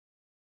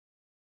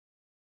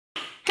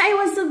Hey,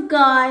 what's up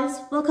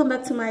guys, welcome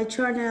back to my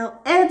channel.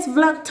 It's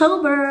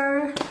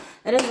vlogtober.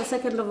 It is the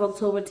 2nd of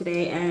October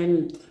today,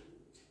 and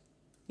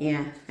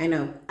yeah, I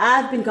know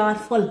I've been gone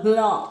for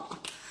long,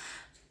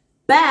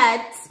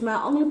 but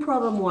my only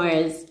problem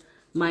was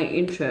my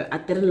intro. I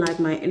didn't like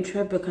my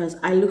intro because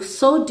I look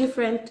so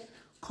different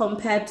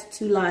compared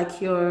to like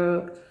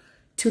your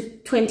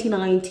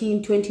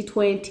 2019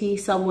 2020,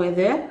 somewhere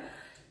there.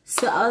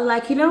 So I was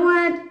like, you know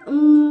what,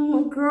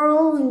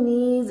 girl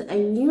needs a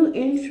new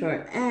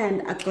intro,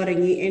 and I got a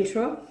new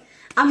intro.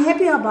 I'm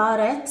happy about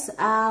it.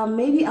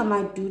 Maybe I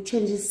might do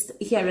changes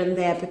here and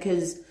there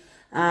because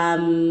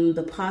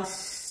the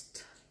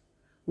past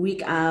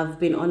week I've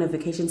been on a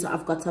vacation, so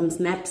I've got some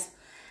snaps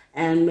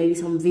and maybe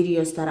some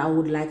videos that I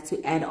would like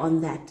to add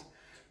on that.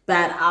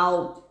 But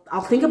I'll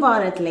think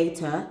about it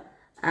later.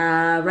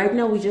 Right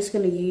now we're just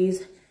gonna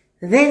use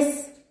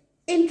this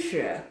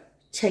intro.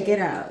 Check it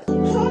out.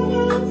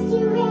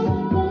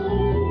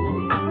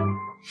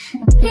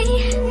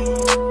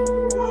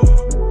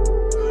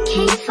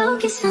 Can you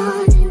focus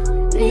on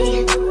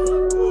me?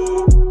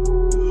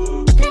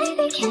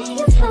 Baby, can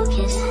you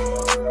focus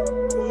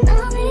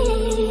on me?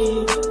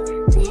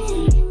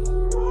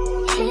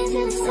 Hands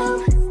in the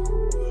stove,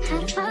 how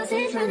the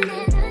faucet running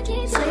and I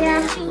can't. So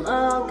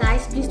yeah,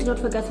 guys, please do not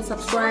forget to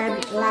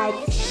subscribe, like,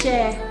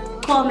 share,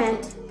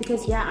 comment,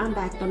 because yeah, I'm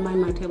back. Don't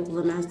mind my tables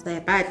and mess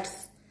there, but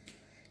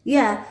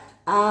yeah,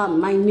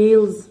 my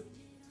nails.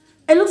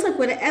 It looks like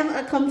whenever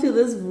I come to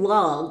this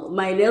vlog,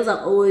 my nails are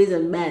always a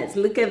mess.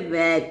 Look at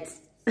that.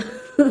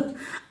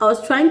 I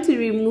was trying to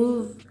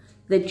remove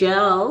the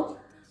gel,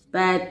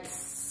 but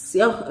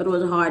yeah, it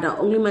was hard. I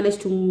only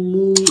managed to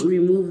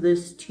remove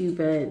this two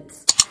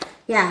bits.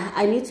 Yeah,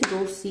 I need to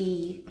go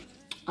see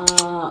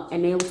a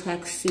nail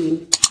tech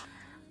soon.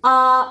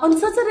 On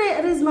Saturday,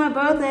 it is my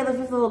birthday, the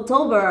 5th of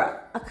October.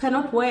 I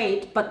cannot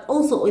wait, but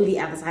also on the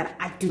other side,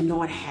 I do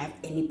not have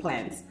any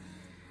plans.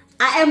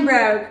 I am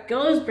broke.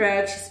 Girl is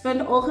broke. She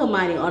spent all her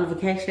money on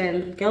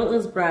vacation. Girl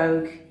is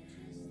broke.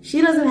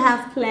 She doesn't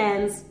have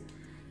plans.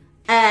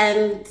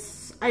 And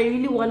I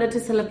really wanted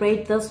to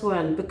celebrate this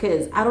one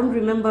because I don't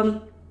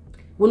remember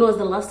when was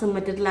the last time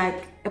I did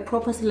like a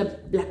proper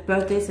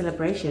birthday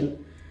celebration.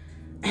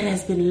 It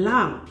has been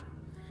long.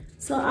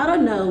 So I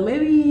don't know.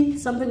 Maybe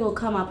something will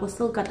come up. We've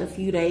still got a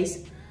few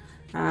days.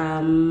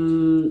 Yeah,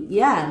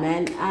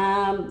 man.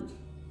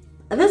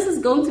 This is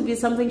going to be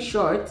something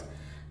short,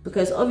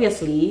 because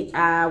obviously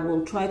I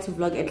will try to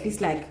vlog at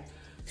least like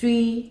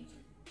 3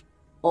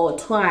 or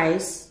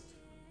twice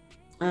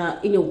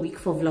in a week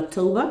for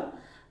vlogtober.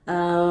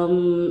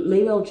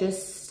 Maybe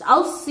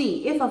I'll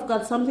see if I've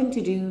got something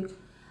to do.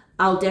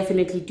 I'll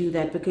definitely do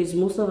that, because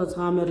most of the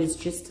time it is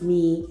just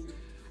me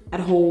at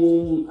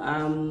home.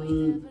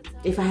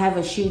 If I have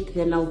a shoot,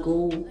 then I'll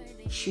go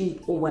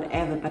shoot or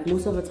whatever, but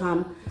most of the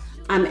time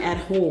I'm at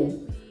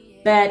home.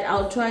 But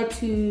I'll try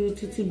to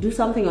do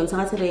something on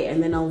Saturday,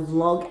 and then I'll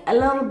vlog a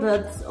little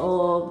bit,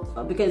 or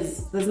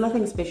because there's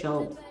nothing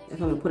special,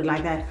 if I'm gonna put it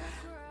like that.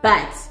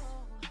 But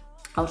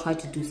I'll try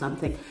to do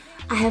something.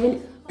 I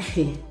haven't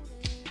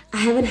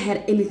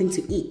had anything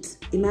to eat.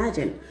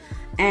 Imagine.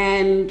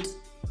 And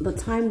the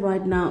time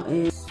right now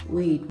is,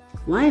 wait,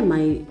 why am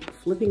I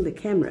flipping the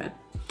camera?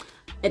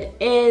 It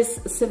is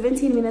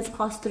 17 minutes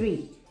past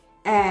 3,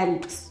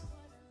 and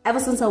ever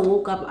since I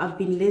woke up, I've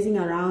been lazing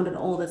around and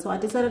all that. So I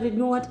decided, you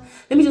know what?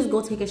 Let me just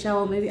go take a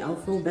shower. Maybe I'll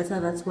feel better.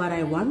 That's what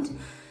I want.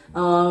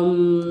 I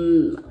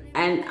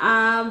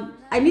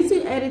need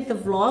to edit the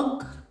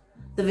vlog,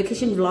 the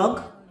vacation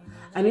vlog.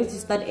 I need to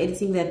start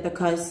editing that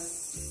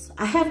because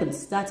I haven't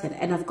started,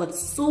 and I've got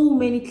so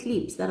many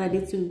clips that I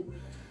need to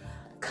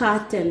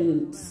cut,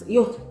 and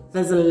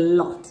there's a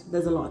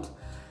lot.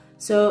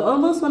 So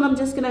on this one, I'm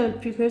just gonna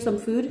prepare some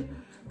food.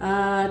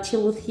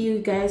 Chill with you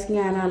guys,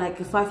 like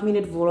a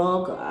 5-minute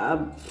vlog,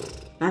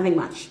 nothing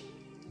much.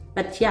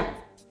 But yeah,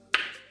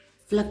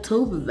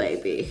 vlogtober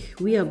baby,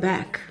 we are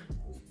back.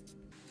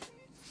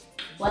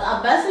 Well,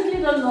 I basically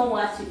don't know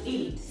what to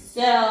eat,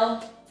 so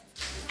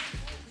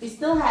we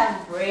still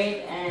have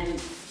bread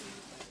and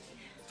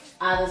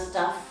other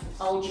stuff.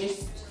 I'll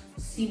just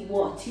see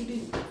what to do.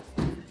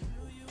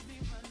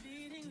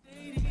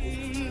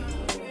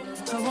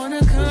 I want a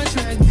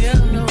contract,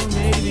 girl, no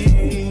maybe.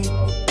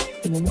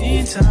 In the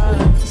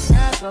meantime, it's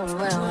not going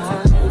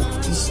well.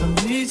 Just some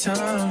me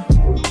time.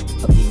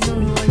 You know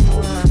what you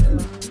want.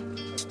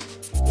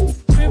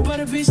 Crib by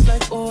the beach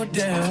like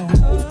Odell.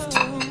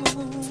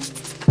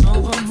 No,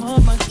 I'm all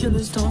my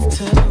killers don't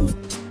tell.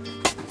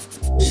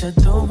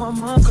 Shadow my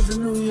mark of the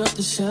New York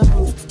the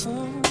shell.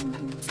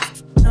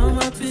 Now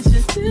my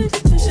bitches did it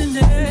to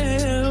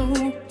Chanel.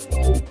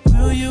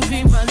 Will you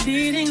be my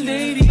leading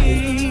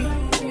lady?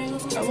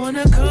 I want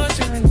a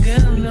contract,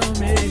 girl, no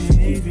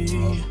maybe.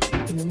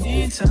 In the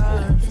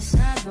meantime,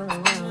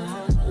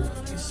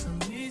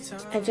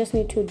 I just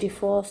need to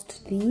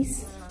defrost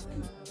these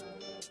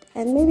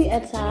and maybe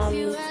add some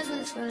eggs.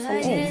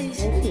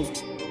 We'll see.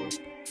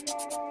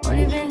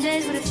 Only been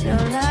days, but it feel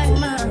like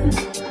months.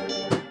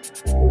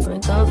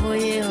 Went off for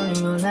you,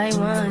 only know like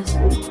once.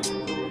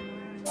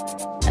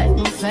 Like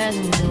my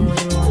family, do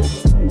what you want.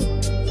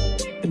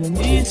 In the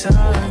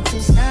meantime,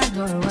 Just stop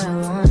doing what I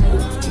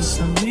want. just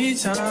some me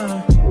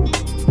time.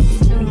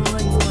 Do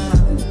what you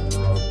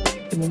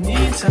want. In the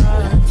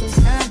meantime, Just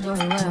stop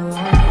doing what I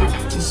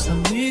want. just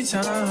some me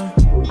time.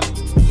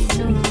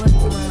 Do what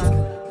you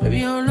want.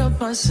 Maybe I'll love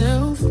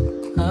myself,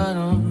 I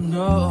don't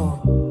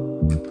know.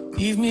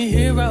 Leave me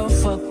here, I'll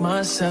fuck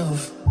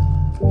myself.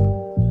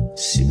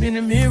 See me in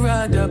the mirror,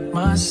 I duck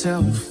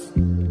myself.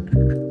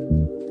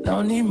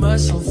 Don't need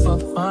much, so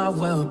fuck my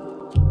wealth.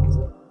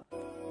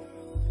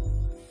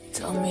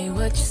 Tell me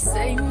what you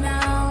say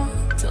now.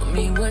 Tell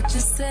me what you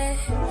said.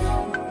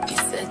 You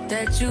said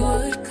that you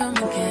would come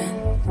again.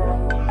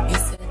 You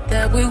said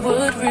that we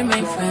would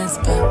remain friends,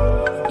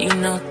 but you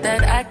know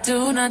that I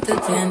do not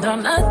depend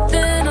on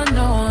nothing or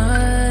no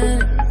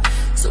one.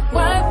 So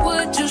why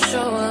would you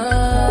show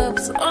up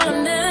so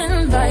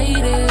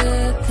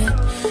uninvited? Then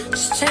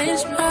just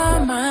change my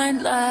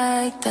mind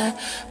like that.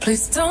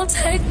 Please don't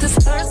take this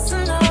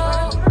personal,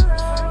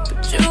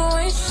 but you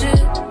ain't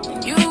shit.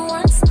 You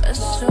weren't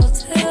special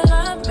till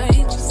I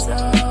made you so.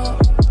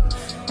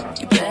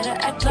 You better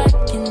act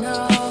like you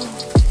know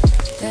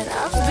that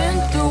I've been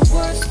through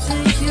worse to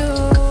you.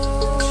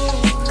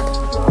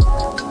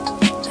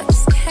 I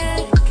just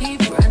can't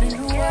keep running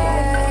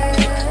away.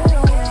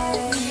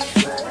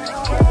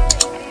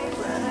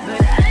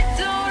 But I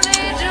don't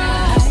need you. I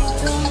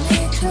don't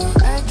need you.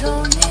 I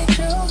don't need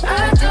you. I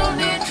don't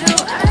need you.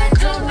 I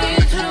don't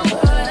need you.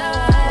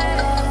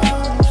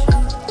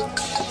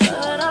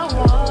 But I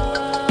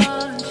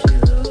want you.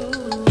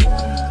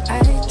 I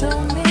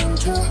don't mean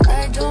to. I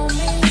don't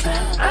mean to.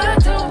 I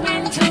don't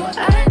mean to. I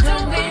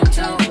don't mean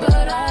to.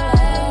 But I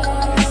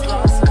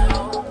lost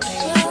now.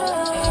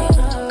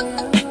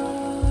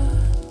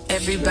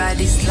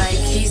 Everybody's like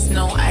he's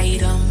no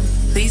item.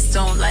 Please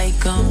don't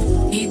like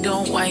him. He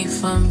don't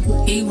wife him.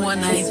 He one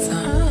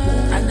item.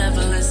 I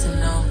never listen,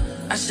 no.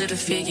 I should've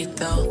figured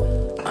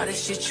though. All the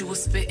shit you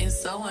was spitting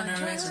so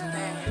unoriginal.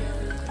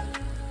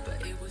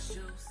 But it was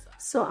you.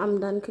 So I'm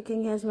done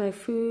cooking. Here's my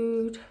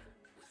food.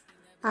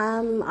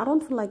 I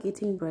don't feel like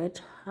eating bread.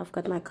 I've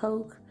got my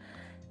Coke,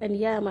 and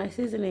yeah, my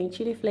seasoning: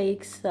 chili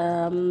flakes,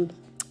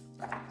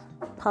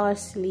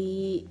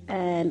 parsley,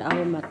 and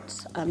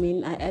aromat. I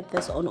mean, I add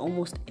this on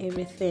almost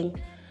everything.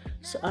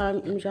 So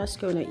I'm just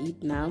gonna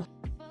eat now.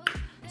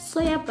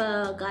 So yeah,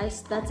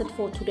 guys, that's it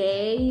for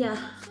today.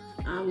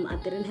 I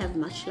didn't have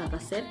much, like I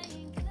said.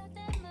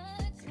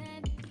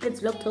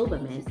 It's vlogtober,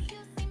 man.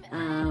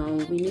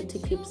 We need to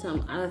keep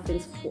some other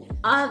things for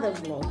other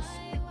vlogs.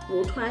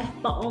 We'll try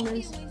by all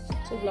means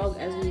to vlog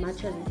as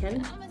much as we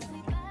can.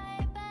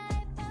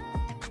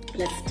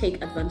 Let's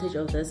take advantage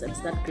of this and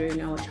start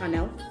growing our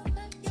channel,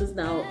 since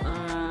now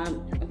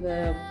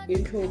the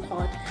intro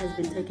part has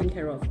been taken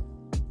care of.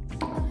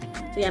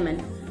 So yeah,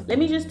 man, let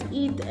me just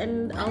eat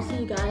and I'll see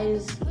you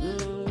guys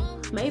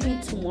maybe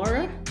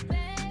tomorrow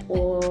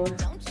or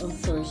on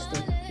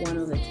Thursday, one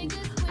of the two.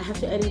 I have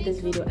to edit this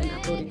video and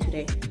upload it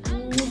today.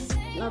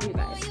 Love you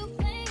guys.